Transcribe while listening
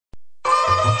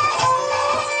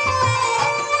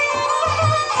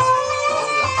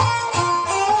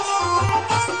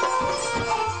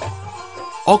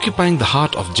Occupying the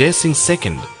heart of Jai Singh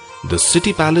II, the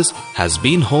city palace has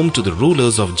been home to the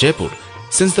rulers of Jaipur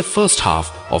since the first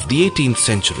half of the 18th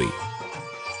century.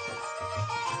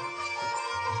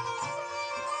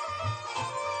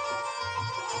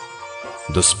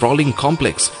 The sprawling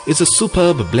complex is a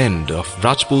superb blend of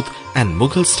Rajput and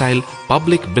Mughal-style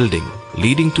public building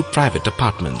leading to private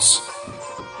apartments.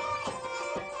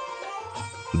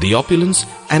 The opulence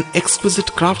and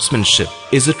exquisite craftsmanship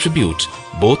is a tribute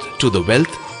both to the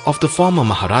wealth of the former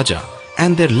Maharaja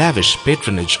and their lavish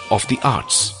patronage of the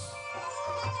arts.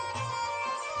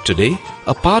 Today,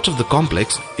 a part of the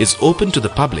complex is open to the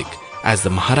public as the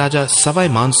Maharaja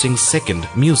Savai Man Singh II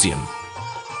Museum,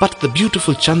 but the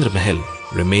beautiful Chandra Mahal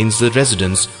remains the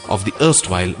residence of the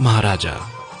erstwhile Maharaja.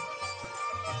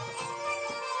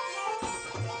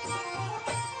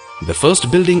 The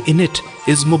first building in it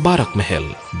is Mubarak Mahal,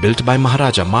 built by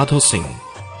Maharaja Madho Singh.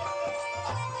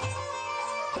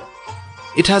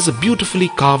 It has a beautifully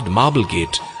carved marble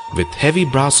gate with heavy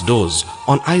brass doors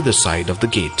on either side of the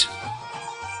gate.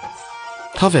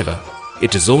 However,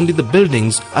 it is only the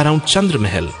buildings around Chandra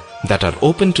Mahal that are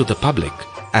open to the public,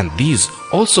 and these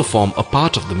also form a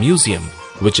part of the museum,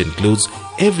 which includes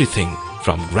everything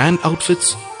from grand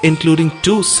outfits, including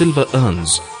 2 silver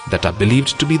urns that are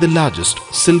believed to be the largest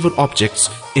silver objects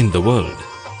in the world.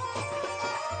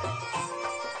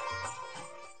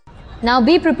 Now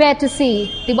be prepared to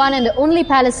see the one and the only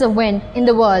palace of wind in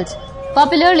the world,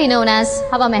 popularly known as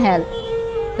Hawa Mahal,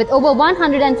 with over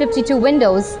 152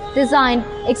 windows designed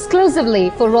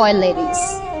exclusively for royal ladies.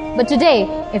 But today,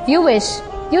 if you wish,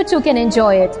 you too can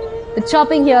enjoy it with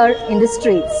shopping here in the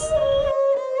streets.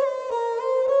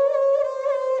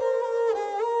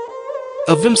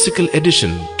 A whimsical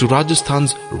addition to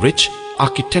Rajasthan's rich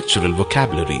architectural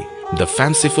vocabulary, the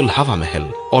fanciful Hawa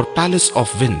Mahal or Palace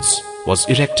of Winds was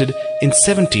erected in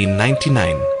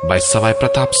 1799 by Savai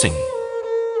Pratap Singh.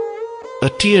 A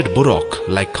tiered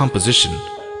baroque-like composition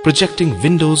projecting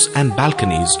windows and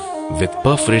balconies with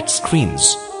perforate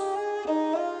screens.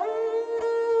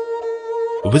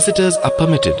 Visitors are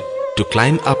permitted to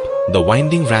climb up the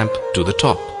winding ramp to the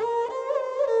top.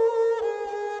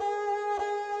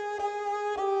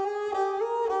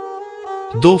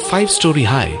 Though 5-story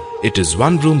high, it is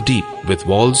 1 room deep with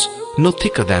walls no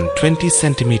thicker than 20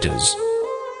 centimeters.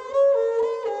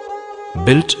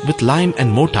 Built with lime and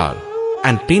mortar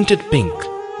and painted pink,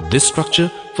 this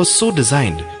structure was so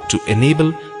designed to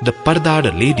enable the pardad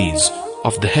ladies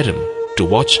of the harem to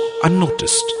watch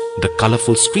unnoticed the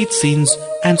colorful street scenes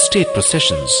and state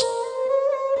processions.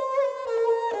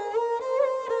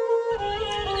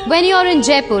 When you are in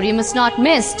Jaipur, you must not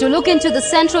miss to look into the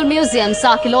Central Museum's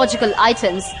archaeological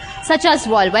items such as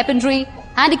royal weaponry,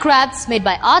 handicrafts made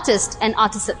by artists and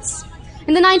artisans.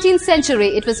 In the 19th century,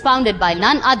 it was founded by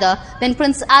none other than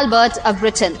Prince Albert of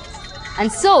Britain.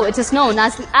 And so it is known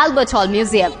as the Albert Hall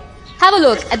Museum. Have a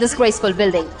look at this graceful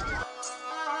building.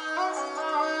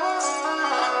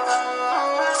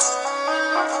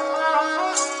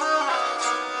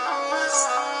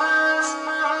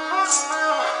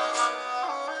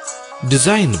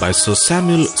 Designed by Sir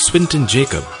Samuel Swinton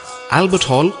Jacob, Albert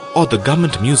Hall or the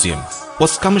Government Museum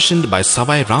was commissioned by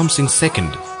Savai Ram Singh II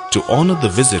to honour the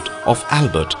visit of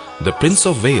Albert, the Prince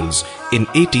of Wales in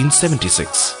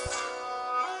 1876.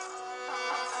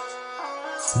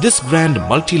 This grand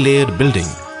multi-layered building,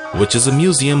 which is a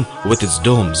museum with its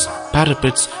domes,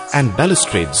 parapets and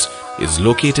balustrades, is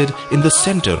located in the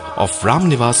centre of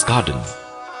Ramnivas Garden.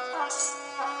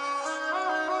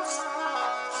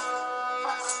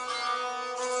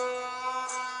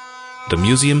 The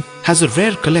museum has a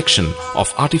rare collection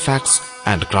of artifacts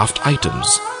and craft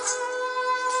items.